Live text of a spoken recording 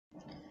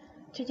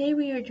Today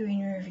we are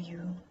doing a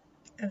review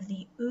of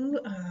the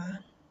OOHA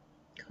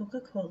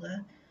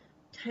Coca-Cola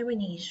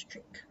Taiwanese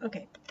drink.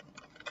 Okay,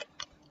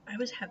 I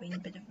was having a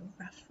bit of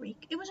a rough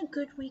week. It was a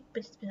good week,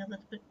 but it's been a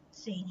little bit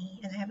zany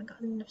and I haven't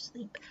gotten enough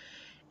sleep.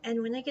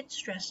 And when I get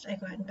stressed, I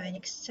go out and buy an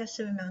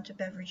excessive amount of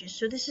beverages.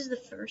 So this is the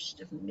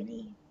first of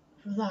many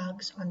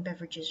vlogs on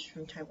beverages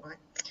from Taiwan.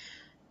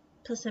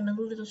 Plus I'm a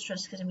little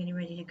stressed because I'm getting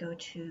ready to go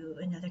to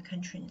another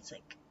country and it's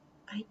like,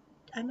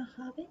 I'm a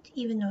hobbit,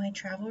 even though I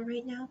travel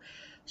right now,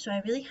 so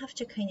I really have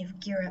to kind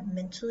of gear up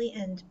mentally,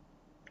 and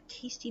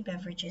tasty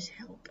beverages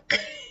help.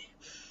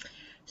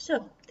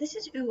 So, this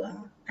is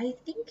OOHA. I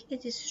think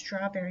it is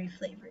strawberry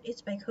flavored.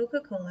 It's by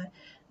Coca-Cola.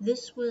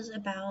 This was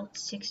about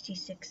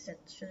 66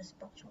 cents for this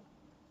bottle.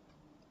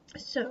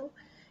 So,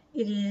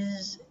 it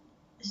is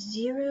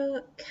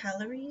 0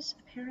 calories,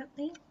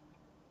 apparently.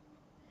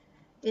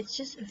 It's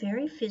just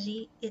very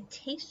fizzy. It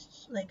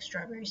tastes like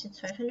strawberries. It's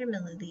 500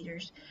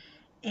 milliliters.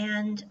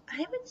 And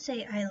I would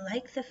say I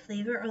like the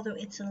flavor, although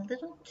it's a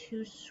little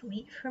too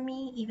sweet for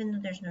me, even though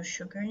there's no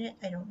sugar in it.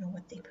 I don't know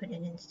what they put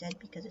in instead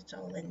because it's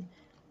all in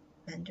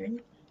Mandarin.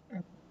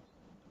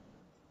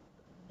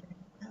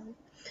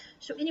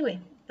 So anyway,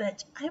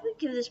 but I would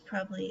give this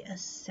probably a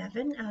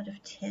 7 out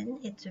of 10.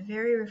 It's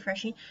very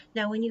refreshing.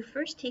 Now, when you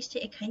first taste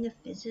it, it kind of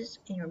fizzes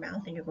in your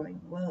mouth and you're going,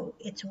 whoa,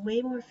 it's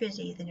way more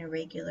fizzy than a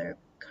regular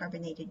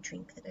carbonated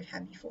drink that I've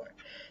had before.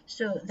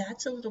 So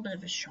that's a little bit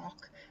of a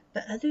shock.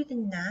 But other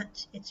than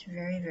that, it's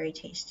very, very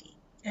tasty.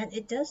 And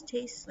it does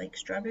taste like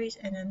strawberries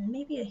and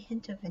maybe a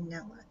hint of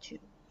vanilla too.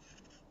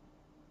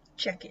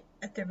 Check it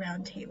at the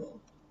round table.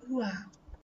 Wow.